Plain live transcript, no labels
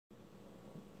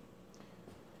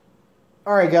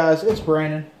Alright guys, it's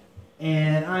Brandon,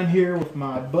 and I'm here with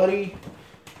my buddy.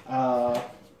 You want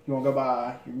to go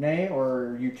by your name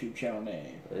or your YouTube channel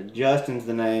name? Justin's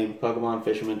the name. Pokemon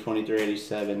Fisherman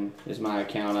 2387 is my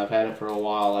account. I've had it for a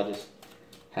while. I just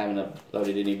haven't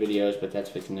uploaded any videos, but that's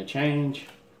fixing to change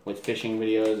with fishing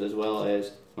videos as well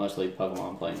as mostly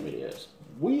Pokemon playing videos.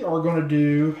 We are going to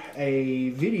do a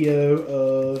video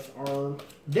of our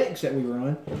decks that we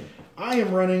run. I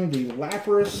am running the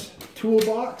Lapras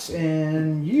toolbox,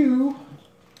 and you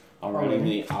I'm running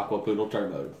the Aqua Poodle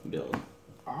Turbo build.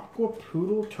 Aqua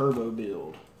Poodle Turbo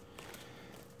build.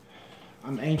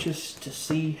 I'm anxious to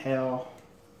see how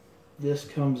this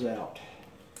comes out.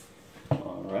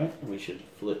 Alright, we should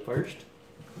flip first.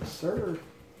 Yes, sir.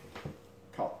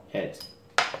 Call. Heads.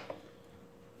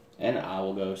 And I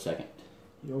will go second.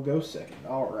 You'll go second.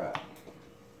 Alright.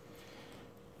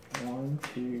 1,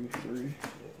 2, 3,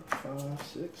 4, 5,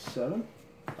 6, 7.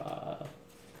 5,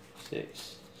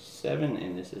 6, 7,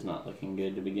 and this is not looking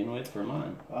good to begin with for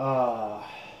mine.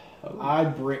 I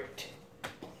bricked.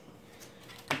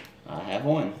 I have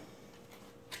one.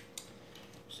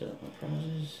 So my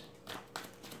prizes.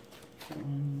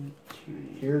 1, 2.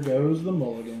 Here goes the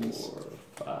mulligans. 4,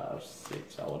 5,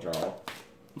 6. I will draw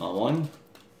my one.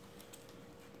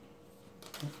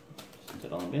 Set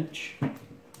it on the bench.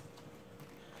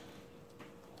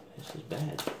 This is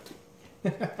bad.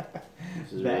 This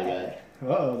is really bad.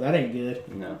 Uh-oh, that ain't good.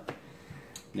 No.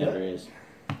 Never is.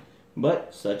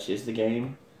 But such is the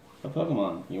game of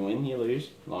Pokemon. You win, you lose.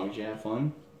 As long as you have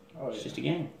fun, it's just a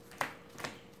game.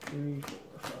 3, 4,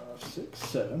 5, 6,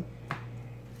 7.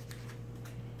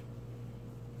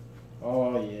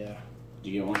 Oh, yeah. Did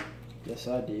you get one? Yes,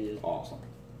 I did. Awesome.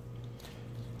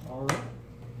 All right.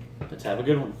 Let's have a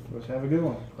good one. Let's have a good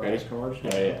one. Ready? Prize cards.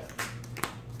 Yeah.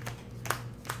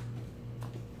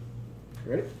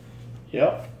 Ready?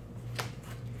 Yep.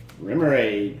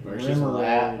 Remoraid versus Remoraid.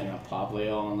 Lap and a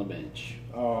Popplio on the bench.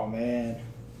 Oh, man.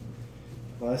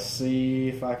 Let's see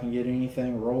if I can get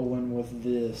anything rolling with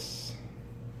this.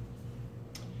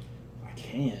 I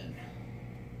can.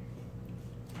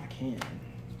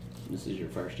 This is your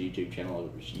first YouTube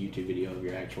video of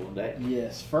your actual deck?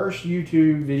 Yes, first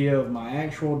YouTube video of my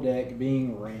actual deck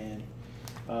being ran.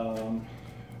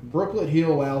 Brooklet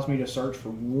Hill allows me to search for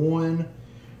one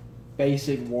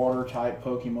basic water type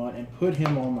Pokemon and put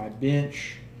him on my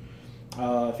bench.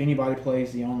 If anybody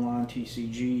plays the online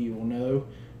TCG, you will know.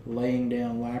 Laying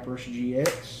down Lapras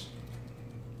GX.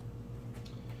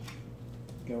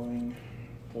 Going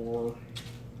for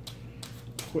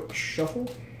quick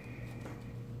shuffle.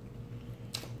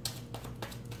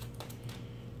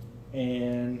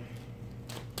 And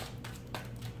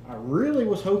I really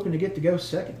was hoping to get to go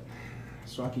second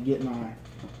so I could get my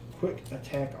quick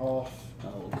attack off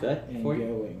and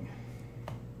going.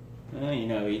 Well, you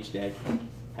know, each deck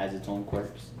has its own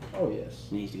quirks. Oh, yes.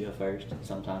 Needs to go first,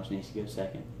 sometimes needs to go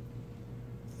second.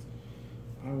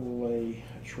 I will lay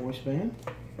a choice band.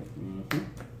 And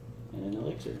an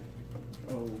elixir.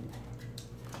 Oh,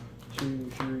 2,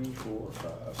 3, 4,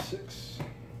 5, 6.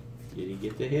 Did he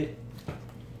get the hit?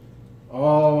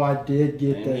 Oh, I did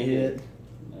get the hit.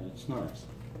 That's nice.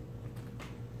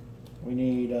 We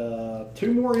need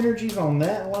 2 more energies on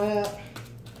that lap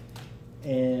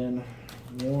and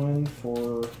 1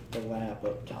 for the lap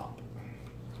up top.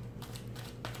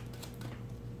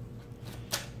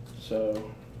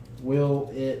 So, will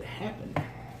it happen?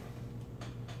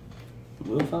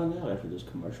 We'll find out after this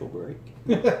commercial break.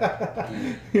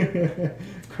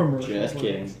 Just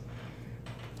kidding.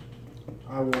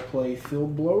 I will play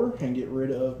Field Blower and get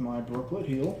rid of my Brooklet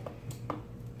Hill.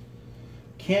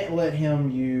 Can't let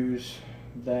him use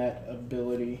that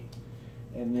ability.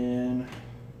 And then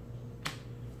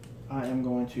I am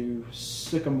going to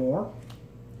Sycamore,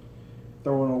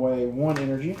 throwing away 1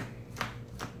 energy.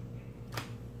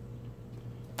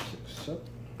 6 up.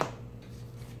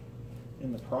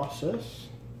 In the process,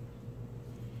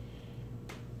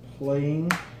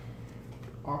 playing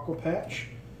Aqua Patch.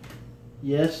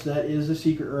 Yes, that is a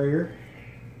secret rare.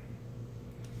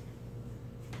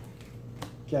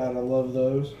 Gotta love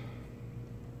those.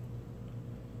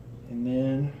 And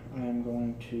then I am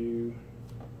going to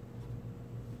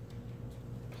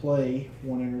play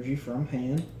 1 energy from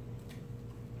hand.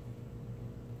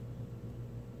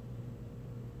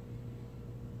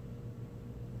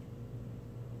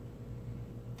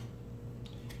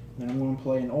 Then I'm going to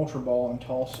play an Ultra Ball and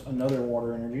toss another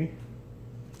water energy.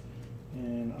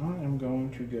 And I am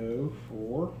going to go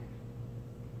for...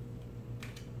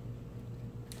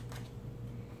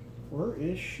 Where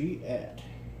is she at?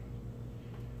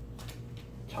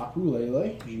 Tapu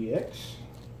Lele GX.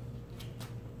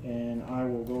 And I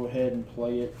will go ahead and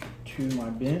play it to my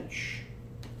bench.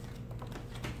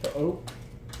 Uh-oh.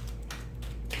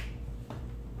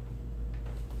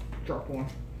 Drop one.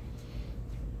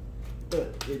 But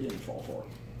it didn't fall far.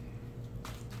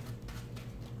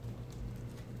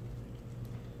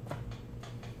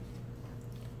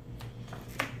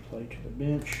 Play to the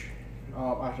bench.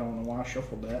 Oh, I don't know why I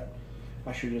shuffled that.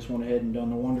 I should have just went ahead and done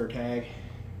the wonder tag.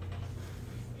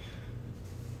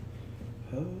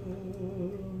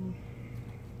 I'm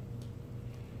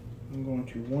going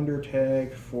to wonder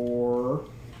tag for...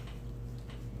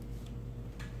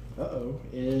 Uh-oh,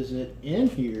 is it in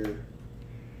here?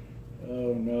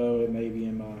 Oh no, it may be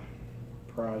in my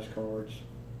prize cards.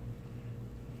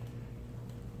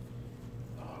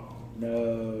 Oh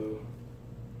no.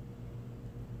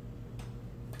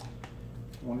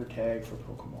 Wonder tag for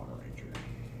Pokemon Ranger.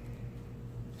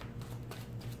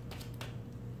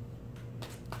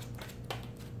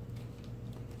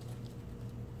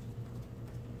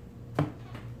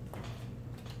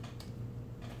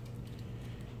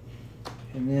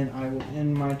 And then I will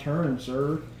end my turn,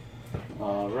 sir.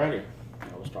 Alrighty.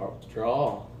 I will start with the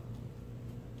draw.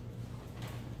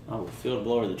 I will field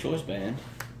blower the choice band.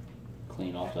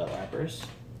 Clean off that Lapras.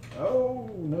 Oh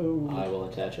no. I will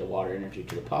attach a water energy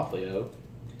to the Poplio.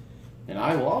 And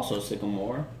I will also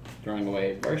Sycamore, throwing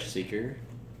away Burst Seeker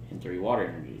and 3 water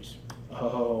energies.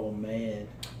 Oh man.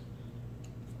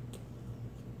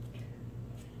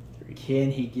 3,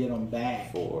 Can he get them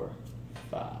back? 4,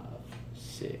 5,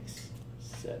 6,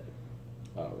 7.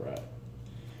 Alright.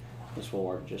 This will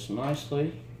work just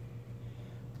nicely.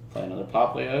 Play another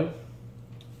Poplio.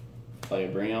 Play a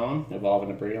Breon, evolve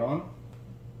into Breon.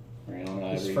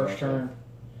 Breon, His first turn.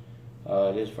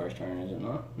 It is first turn, is it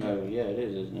not? No, yeah, it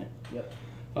is, isn't it? Yep.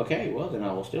 Okay, well then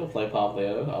I will still play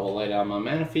Poplio. I will lay down my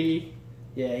Manaphy.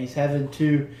 Yeah, he's having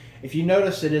to. If you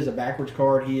notice, it is a backwards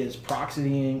card. He is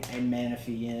proxying a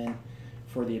Manaphy in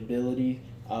for the ability.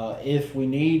 If we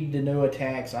need the new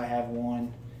attacks, I have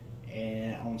one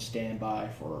and on standby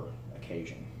for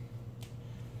occasion.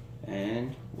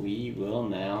 And we will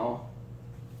now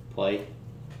play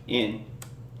in.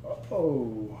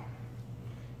 Oh,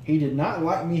 he did not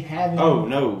like me having. Oh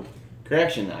no!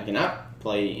 Correction, I cannot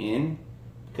play in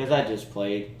because I just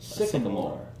played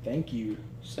Sycamore. Thank you.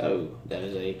 So that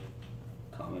is a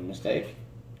common mistake.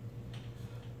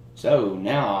 So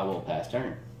now I will pass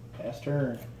turn. Pass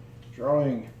turn.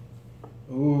 Drawing.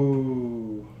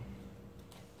 Ooh.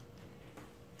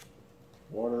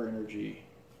 Water energy.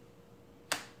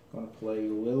 Going to play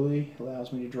Lily.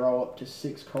 Allows me to draw up to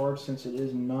 6 cards since it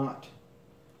is not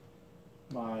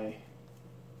my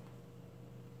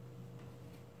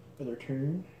other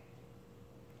turn.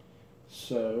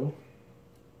 So,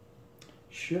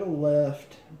 should have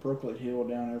left Brooklet Hill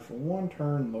down there for 1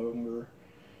 turn longer,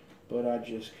 but I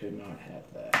just could not have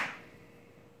that.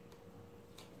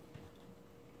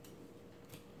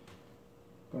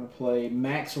 Going to play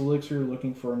Max Elixir,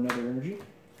 looking for another energy.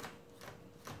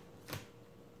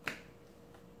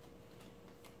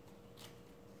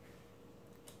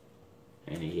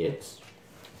 And he hits.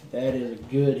 That is a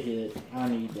good hit. I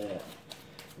need that.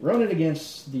 Running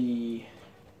against the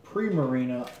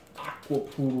Pre-Marina Aqua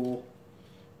Poodle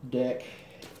deck,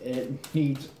 it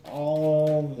needs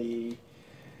all the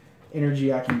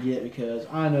energy I can get because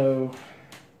I know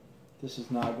this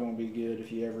is not going to be good if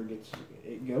he ever gets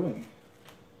it going.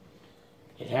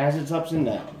 It has its ups and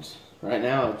downs. Right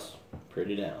now it's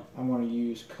pretty down. I'm going to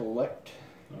use Collect,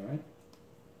 Alright.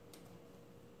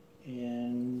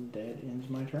 and that ends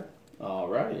my turn.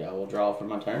 Alrighty, I will draw for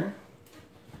my turn.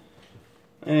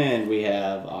 And we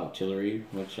have Octillery,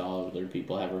 which all other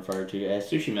people have referred to as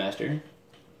Sushi Master.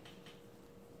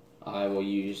 I will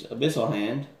use Abyssal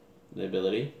Hand, the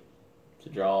ability, to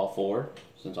draw 4,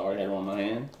 since I already had one in my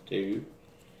hand. 2,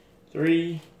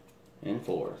 3, and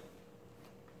 4.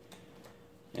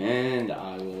 And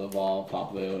I will evolve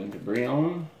Poplio into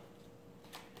Breon.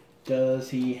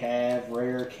 Does he have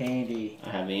rare candy? I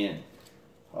have the end.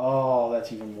 Oh,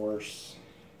 that's even worse.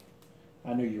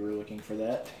 I knew you were looking for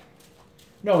that.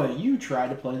 No, you tried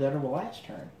to play that over the last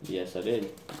turn. Yes, I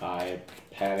did. I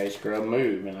had a scrub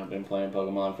move, and I've been playing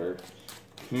Pokemon for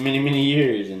many, many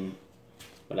years.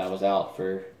 But I was out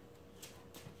for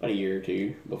about a year or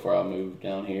 2 before I moved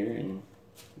down here and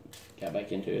got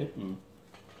back into it. And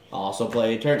I also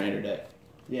play Turtonator deck,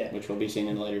 Yeah. which will be seen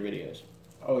in later videos.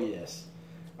 Oh, yes.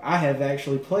 I have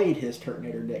actually played his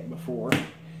Turtonator deck before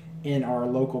in our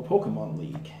local Pokemon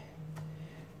League.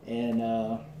 And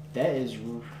that is...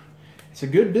 It's a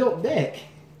good built deck.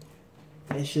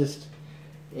 It's just...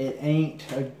 It ain't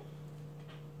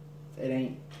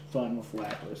fun with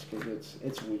Lapras because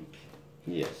it's weak.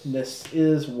 Yes. This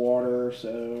is water,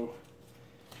 so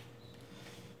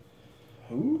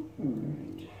Ooh.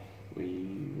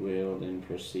 We will then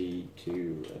proceed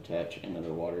to attach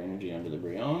another water energy under the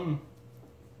Brion.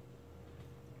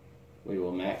 We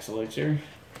will max elixir.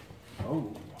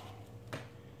 Oh.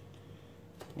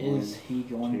 Is he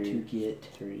going to get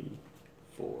 3,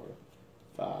 4,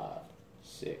 5,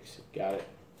 6? Got it.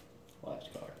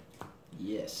 Last card.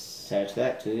 Yes. Attach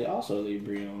that to also the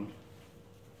Brion.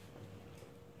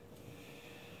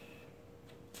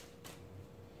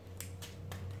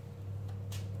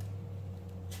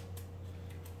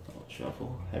 I'll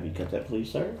shuffle. Have you cut that,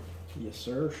 please, sir? Yes,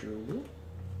 sir. Sure will.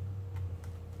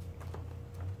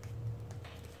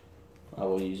 I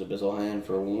will use Abyssal Hand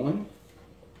for 1.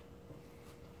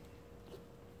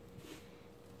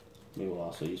 We will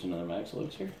also use another max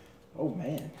elixir. Oh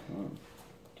man. 1,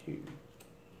 2,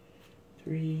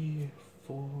 3,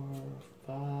 4,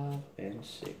 5, and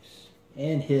 6.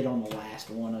 And hit on the last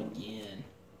one again.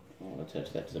 I'll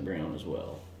attach that to the Brion as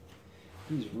well.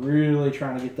 He's really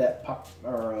trying to get that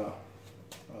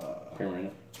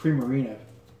Primarina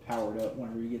powered up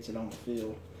whenever he gets it on the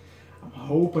field. I'm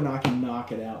hoping I can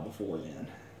knock it out before then.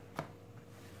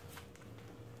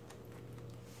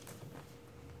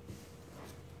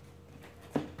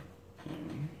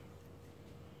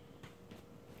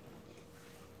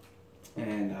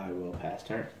 And I will pass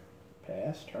turn.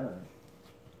 Pass turn.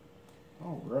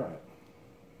 All right.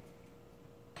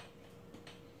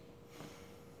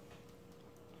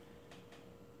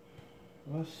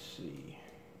 Let's see.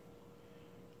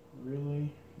 Really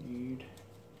need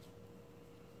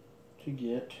to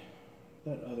get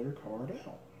that other card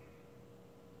out.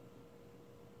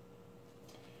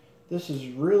 This is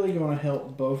really going to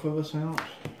help both of us out.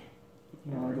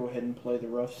 I'm going to go ahead and play the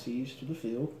Rough Seas to the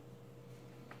field.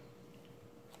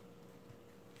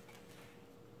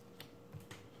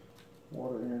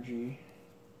 Water energy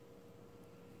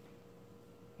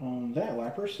on that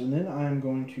Lapras, and then I'm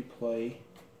going to play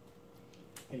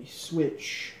a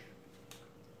switch.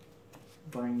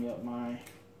 Bring up my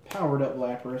powered up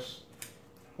Lapras.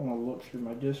 I want to look through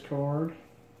my discard.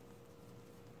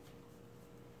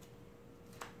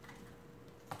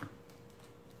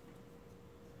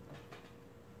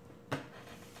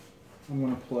 I'm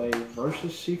going to play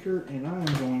Versus Seeker, and I'm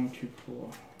going to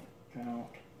pull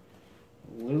out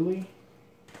Lily.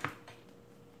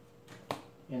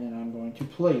 And then I'm going to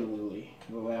play Lily.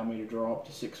 It'll allow me to draw up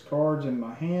to 6 cards in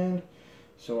my hand.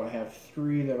 So I have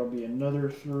 3, that'll be another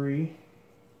 3.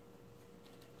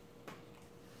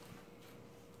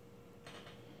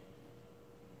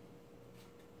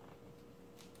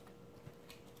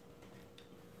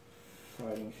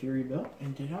 Fighting Fury Belt.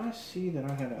 And did I see that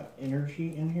I had an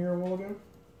energy in here a while ago?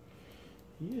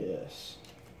 Yes.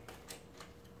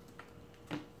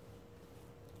 I'm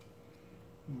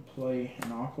gonna play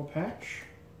an Aqua Patch.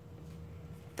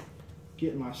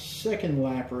 Get my second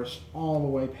Lapras all the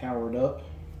way powered up.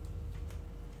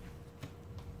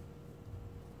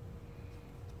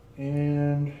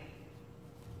 And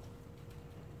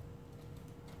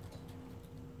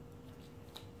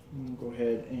I'm going to go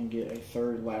ahead and get a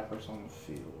third Lapras on the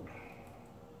field.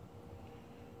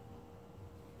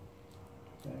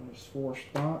 That is 4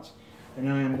 spots.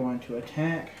 And I am going to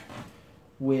attack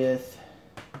with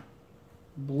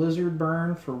Blizzard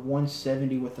Burn for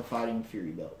 170 with the Fighting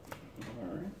Fury Belt.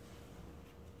 Alright.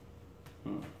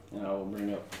 And I will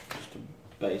bring up just a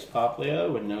base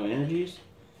Poplio with no energies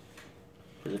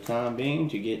for the time being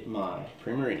to get my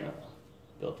Primarina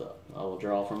built up. I will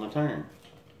draw for my turn.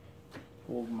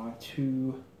 Hold my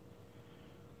 2.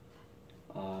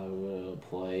 I will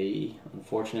play,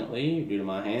 unfortunately, due to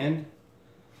my hand,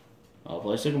 I'll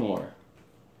play Sycamore.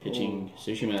 Pitching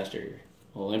Sushi Master,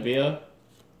 Olympia,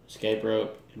 Escape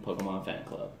Rope, and Pokemon Fan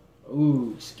Club.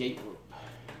 Ooh, Escape Rope.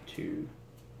 2,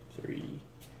 3,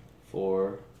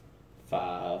 4,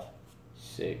 5,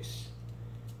 6,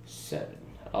 7.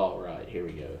 Alright, here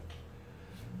we go.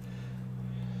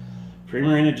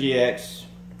 Primarina GX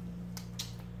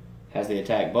has the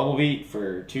attack Bubble Beat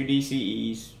for 2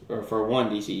 DCEs, or for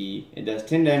 1 DCE. It does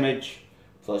 10 damage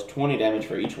plus 20 damage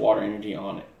for each water energy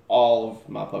on all of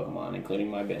my Pokemon, including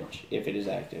my bench, if it is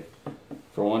active.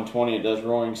 For 120, it does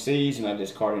Roaring Seas, and I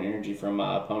discard an energy from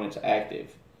my opponent's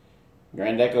active.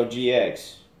 Grand Echo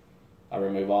GX, I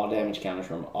remove all damage counters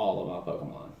from all of my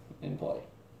Pokemon in play,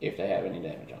 if they have any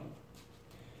damage on them.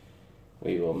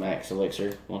 We will max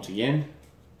Elixir once again.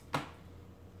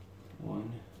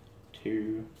 1,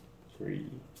 2, 3,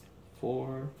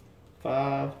 4,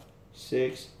 5,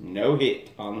 6. No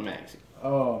hit on the maxi.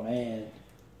 Oh man,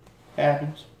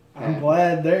 Happens. I'm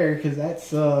glad there because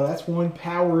that's one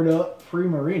powered up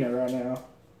Primarina right now.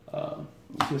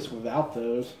 Just without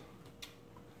those.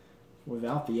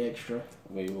 without the extra.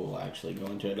 We will actually go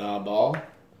into a dive ball.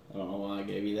 I don't know why I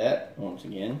gave you that once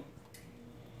again.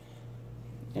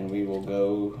 And we will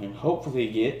go and hopefully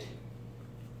get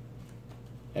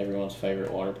everyone's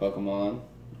favorite water Pokemon,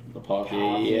 the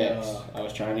Palkia EX. I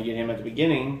was trying to get him at the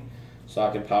beginning so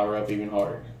I could power up even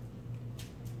harder.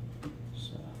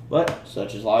 So, but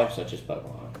such is life, such is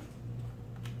Pokemon.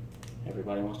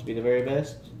 Everybody wants to be the very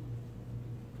best.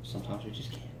 Sometimes we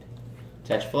just can't.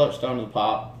 Attach float stone to the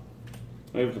pop.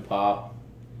 Move the pop.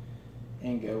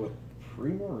 And go with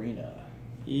Primarina.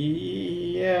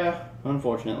 Yeah,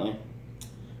 unfortunately.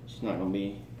 It's not going to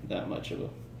be that much of a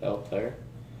help there.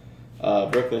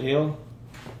 Brooklet Hill.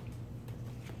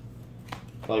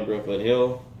 Play Brooklet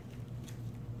Hill.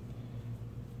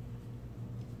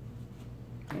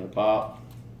 And a pop.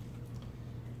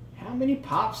 How many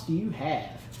pops do you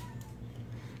have?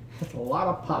 That's a lot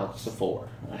of pops. That's a 4.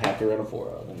 I have to run a 4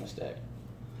 of in this deck.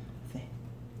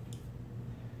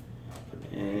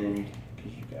 And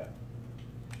because you got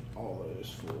all those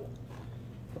full.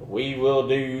 We will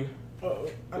do. Oh,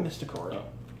 I missed a card. Oh,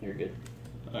 you're good.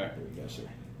 All right. There we go, sir.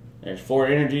 There's 4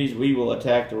 energies. We will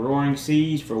attack the Roaring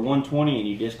Seas for 120, and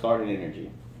you discard an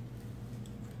energy.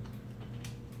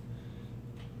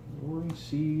 Roaring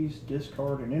Seas,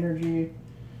 discard an energy,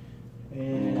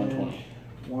 and 120.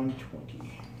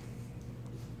 120.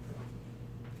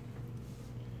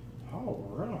 All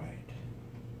right.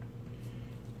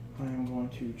 I am going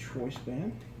to choice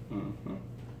band. Mm-hmm.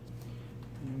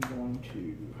 I'm going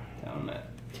to Town map.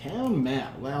 Town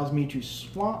map allows me to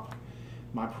swap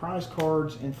my prize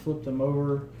cards and flip them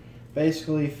over,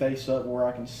 basically face up where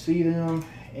I can see them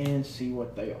and see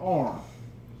what they are.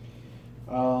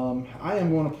 I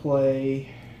am going to play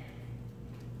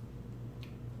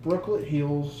Brooklet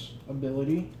Hill's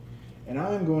ability, and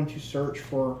I am going to search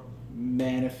for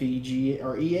Manaphy G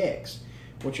or EX,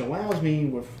 which allows me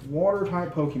with water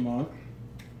type Pokemon,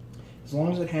 as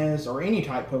long as it has, or any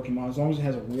type Pokemon, as long as it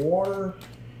has a water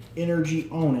energy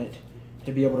on it,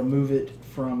 to be able to move it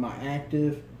from my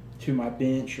active to my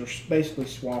bench, or basically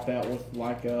swap out with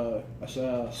like a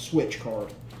switch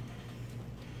card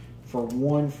for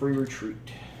 1 free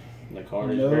retreat. The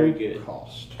card is very good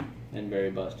cost. and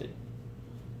very busted.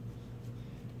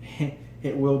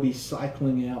 It will be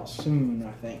cycling out soon,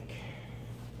 I think.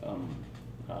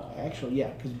 Actually, yeah,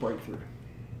 because breakthrough.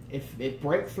 If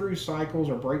breakthrough cycles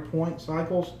or breakpoint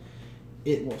cycles,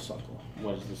 it will cycle.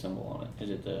 What is the symbol on it? Is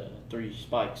it the 3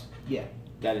 spikes? Yeah.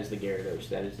 That is the Gyarados.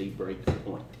 That is the break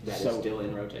point. That is still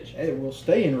in rotation. It will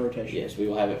stay in rotation. Yes, we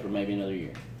will have it for maybe another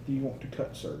year. Do you want to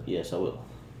cut, sir? Yes, I will.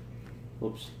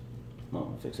 Whoops. No, I'm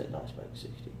going to fix that dice back to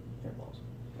 60. Hairballs.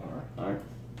 All right. Alright.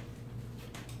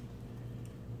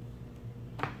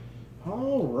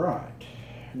 All right.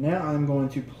 Now I'm going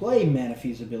to play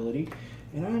Manaphy's ability,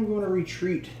 and I'm going to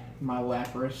retreat my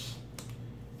Lapras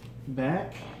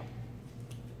back.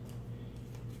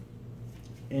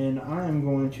 And I am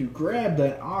going to grab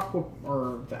that Aqua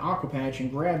Patch and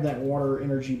grab that water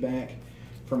energy back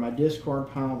from my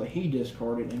discard pile that he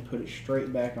discarded and put it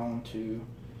straight back onto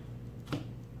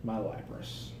my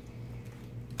Lapras.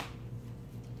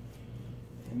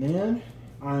 And then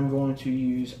I'm going to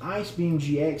use Ice Beam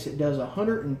GX. It does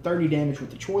 130 damage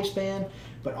with the choice band,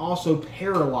 but also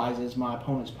paralyzes my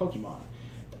opponent's Pokemon.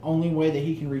 The only way that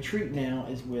he can retreat now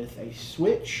is with a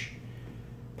switch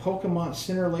Pokemon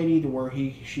Center Lady, to where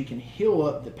she can heal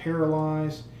up the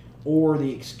paralyze, or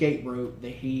the escape rope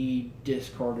that he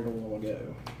discarded a while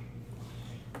ago.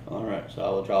 Alright, so I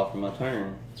will draw for my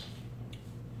turn.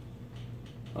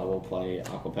 I will play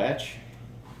Aqua Patch.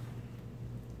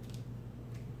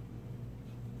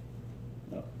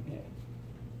 Oh, yeah.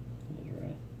 That's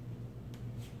right.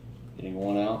 Getting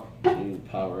 1 out to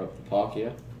power up the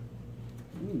Palkia.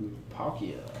 Ooh,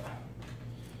 Palkia.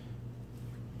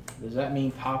 Does that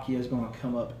mean Palkia is going to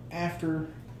come up after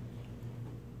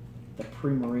the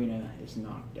Primarina is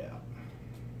knocked out?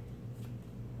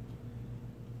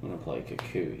 I'm going to play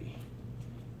Kukui.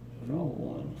 Draw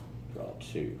 1, draw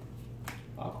 2.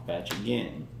 Aqua Patch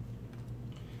again.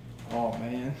 Oh,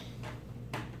 man.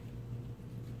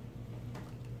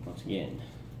 Once again,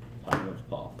 power up the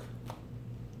Palk.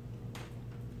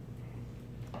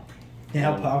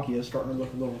 Now Palkia is starting to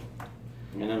look a little...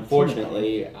 And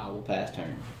unfortunately, I will pass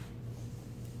turn.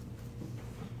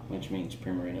 Which means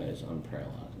Primarina is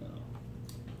unparalyzed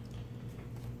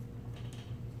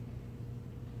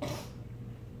now.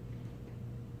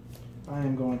 I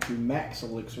am going to max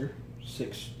Elixir,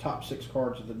 top 6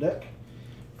 cards of the deck,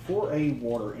 for a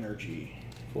water energy.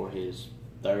 For his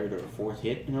 3rd or 4th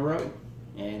hit in a row.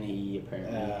 And he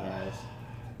apparently has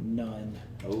none.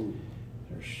 Oh.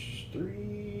 There's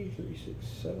 3, 6,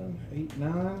 7, 8,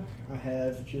 9. I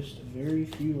have just very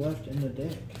few left in the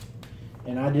deck.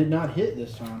 And I did not hit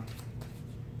this time.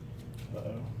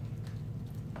 Uh-oh.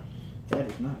 That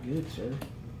is not good, sir.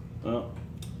 Well,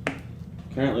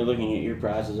 currently looking at your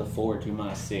prize as a 4 to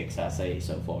my 6, I say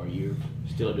so far. You're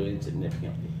still doing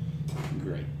significantly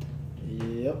great.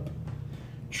 Yep.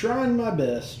 Trying my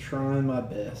best, trying my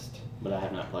best. But I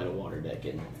have not played a water deck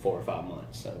in 4 or 5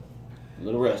 months, so a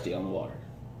little rusty on the water.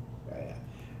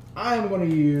 I am going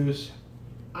to use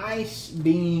Ice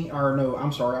Beam, or no,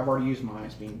 I'm sorry, I've already used my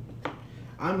Ice Beam.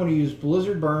 I'm going to use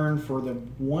Blizzard Burn for the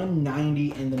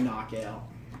 190 in the knockout.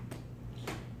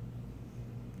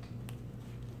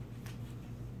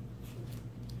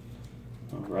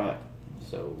 Alright,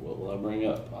 so what will I bring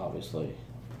up? Obviously,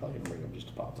 probably going to bring up just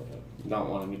a pop-up. Don't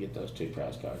want him to get those 2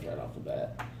 prize cards right off the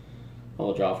bat.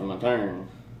 I'll draw for my turn.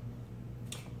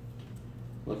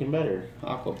 Looking better.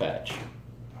 Aqua patch.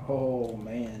 Oh,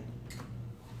 man.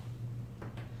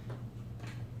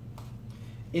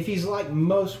 If he's like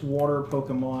most water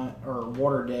Pokemon or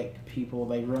water deck people,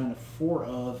 they run a 4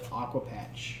 of Aqua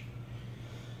Patch.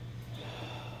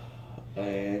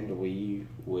 And we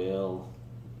will,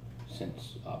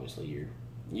 since obviously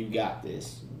you've got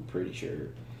this, I'm pretty sure.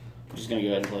 I'm just going to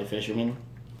go ahead and play Fisherman.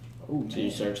 Oh, So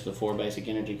you search the 4 basic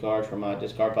energy cards from my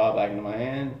discard pile back into my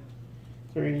hand.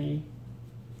 3.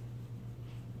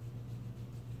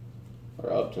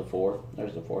 Or up to 4.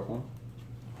 There's the 4th one.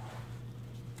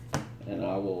 And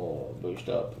I will boost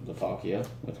up the Palkia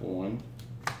with 1.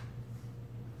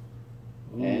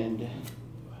 Ooh. And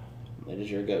that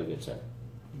is your go, good sir.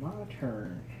 My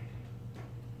turn.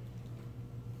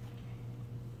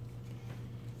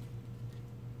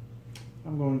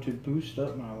 I'm going to boost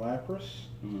up my Lapras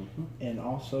and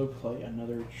also play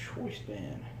another Choice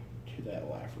Band to that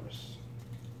Lapras.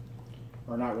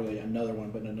 Or not really another one,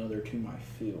 but another to my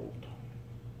field.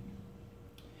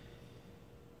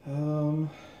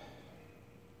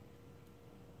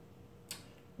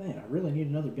 Man, I really need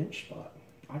another bench spot.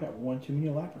 I got one too many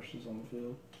Laprases on the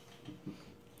field.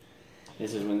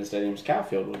 This is when the stadium's cow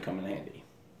field would come in handy.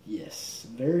 Yes,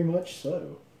 very much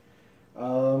so.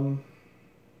 You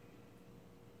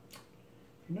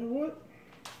know what?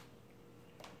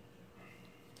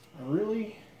 I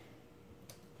really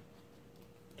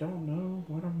don't know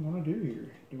what I'm going to do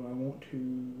here. Do I want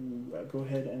to go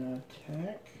ahead and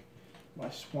attack by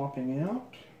swapping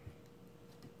out?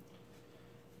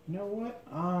 You know what?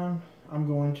 I'm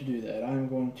going to do that. I'm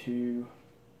going to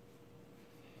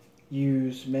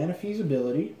use Manaphy's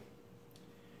ability,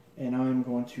 and I'm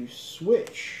going to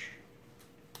switch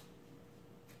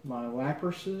my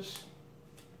Laprases.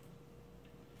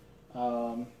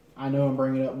 I know I'm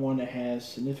bringing up one that has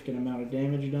significant amount of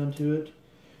damage done to it,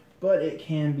 but it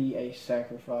can be a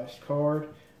sacrificed card.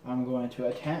 I'm going to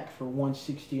attack for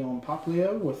 160 on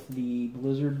Palkia with the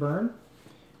Blizzard Burn,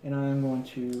 and I'm going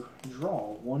to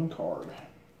draw 1 card.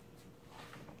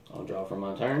 I'll draw for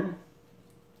my turn.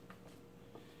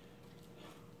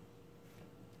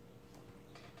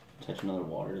 Touch another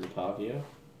water to the Palkia.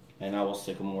 And I will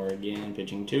Sycamore again,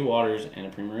 pitching 2 waters and a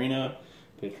Primarina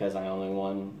because I only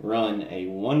run a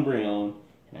 1 Brionne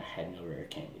and I had no rare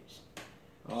candies.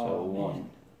 Oh, so man. 1,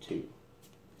 2,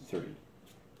 3,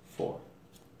 4,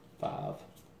 5,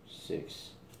 6,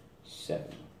 7.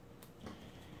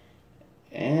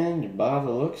 And by the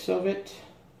looks of it,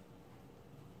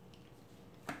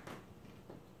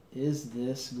 is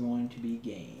this going to be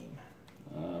game?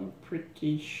 I'm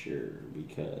pretty sure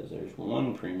because there's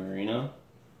 1 Primarina,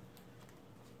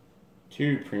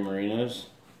 2 Primarinas.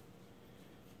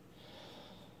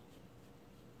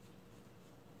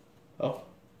 Oh,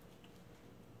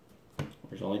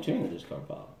 there's only 2 in the discard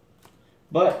pile.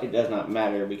 But it does not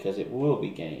matter because it will be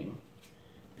game.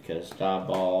 Because die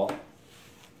ball.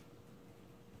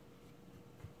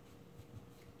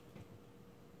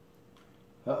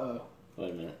 Uh-oh.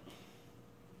 Wait a minute.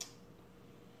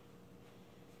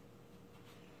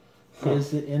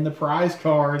 Is it in the prize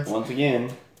cards? Once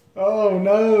again, Oh,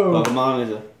 no. Pokemon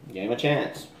is a game of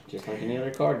chance. Just like any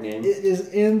other card game. It is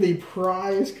in the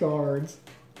prize cards.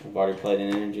 We've already played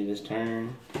an energy this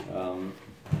turn.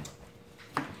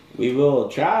 We will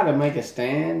try to make a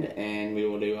stand, and we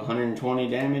will do 120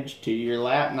 damage to your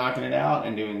lap, knocking it out,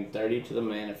 and doing 30 to the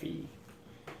Manaphy.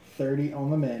 30 on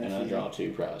the Manaphy. And I draw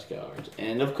 2 prize cards.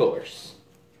 And of course,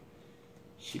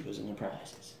 she was in the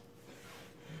prizes.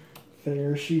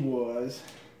 There she was.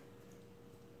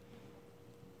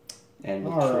 And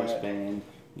with All Choice right. Band,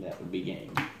 that would be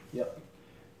game. Yep.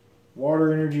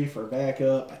 Water energy for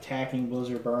backup, attacking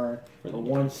Blizzard Burn for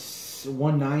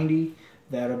 190.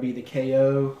 That'll be the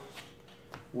KO.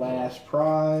 Last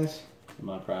prize.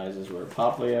 My prizes were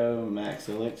Poplio, Max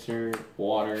Elixir,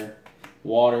 water,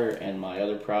 and my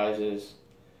other prizes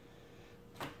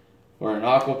were an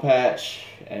Aqua patch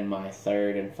and my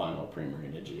third and final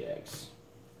Primarina GX.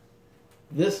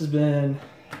 This has been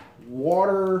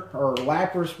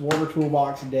Lapras water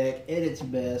toolbox deck at its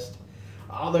best.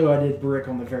 Although I did brick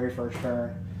on the very first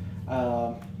turn,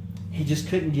 he just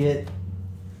couldn't get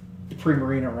the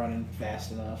Primarina running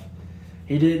fast enough.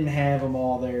 He didn't have them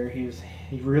all there. He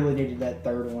really needed that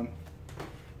third one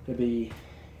to be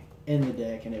in the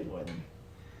deck, and it wasn't.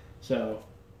 So,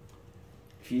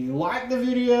 if you like the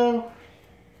video,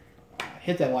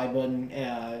 hit that like button.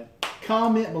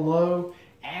 Comment below.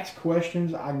 Ask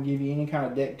questions. I can give you any kind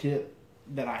of deck tip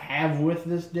that I have with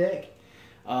this deck.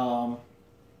 I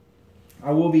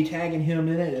will be tagging him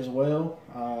in it as well.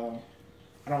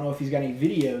 I don't know if he's got any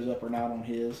videos up or not on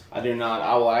his. I do not.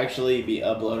 I will actually be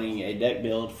uploading a deck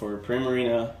build for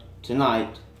Primarina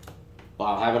tonight. Well,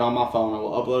 I'll have it on my phone. I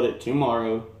will upload it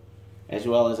tomorrow, as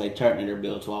well as a Turtonator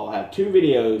build. So I will have 2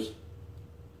 videos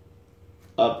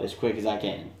up as quick as I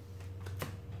can.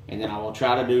 And then I will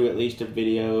try to do at least a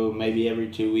video maybe every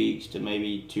 2 weeks to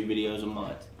maybe 2 videos a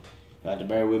month. You have to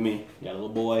bear with me. Got a little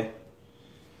boy.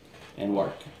 And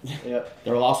work. Yep.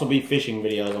 There will also be fishing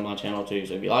videos on my channel too.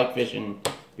 So if you like fishing,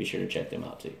 be sure to check them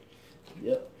out too.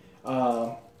 Yep.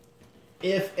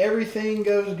 If everything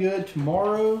goes good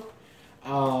tomorrow,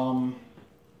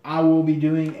 I will be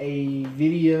doing a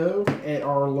video at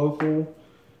our local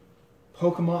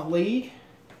Pokemon League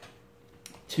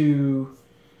to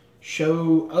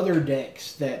show other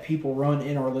decks that people run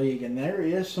in our league, and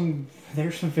there's some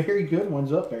very good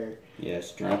ones up there.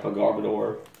 Yes, Drampa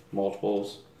Garbodor,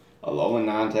 multiples. Alolan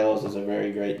Ninetales is a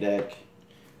very great deck.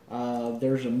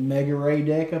 There's a Mega Ray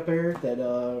deck up there that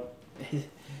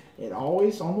it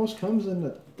always almost comes in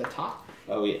the top.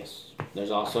 Oh yes. There's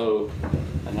also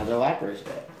another Lapras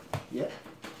deck. Yep.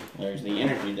 There's the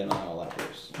Energy Denial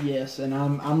Lapras. Yes, and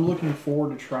I'm looking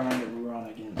forward to trying to run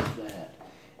against that.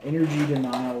 Energy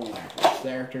Denial Lapras.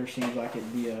 There seems like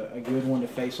it'd be a good one to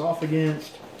face off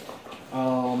against.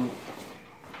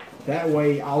 That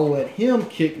way I'll let him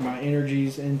kick my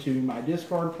energies into my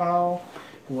discard pile,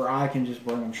 where I can just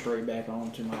bring them straight back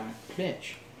onto my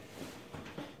bench.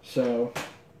 So,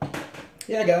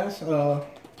 yeah, guys.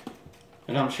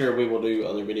 And I'm sure we will do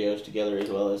other videos together, as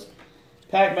well as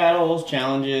pack battles,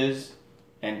 challenges,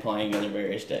 and playing other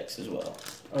various decks as well.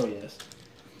 Oh, yes.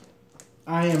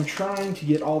 I am trying to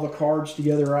get all the cards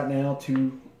together right now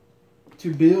to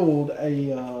build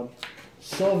a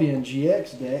Sylveon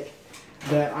GX deck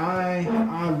that I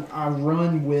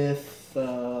run with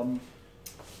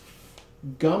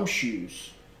gumshoes,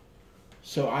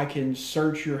 so I can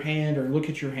search your hand or look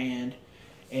at your hand,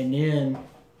 and then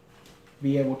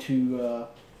be able to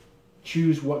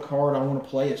choose what card I want to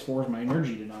play as far as my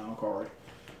Energy Denial card.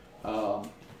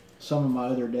 Some of my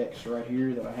other decks right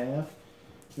here that I have.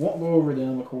 Won't go over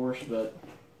them, of course, but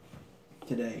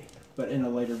today. But in a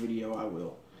later video, I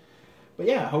will. But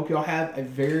yeah, I hope y'all have a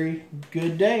very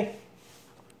good day.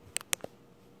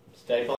 Stay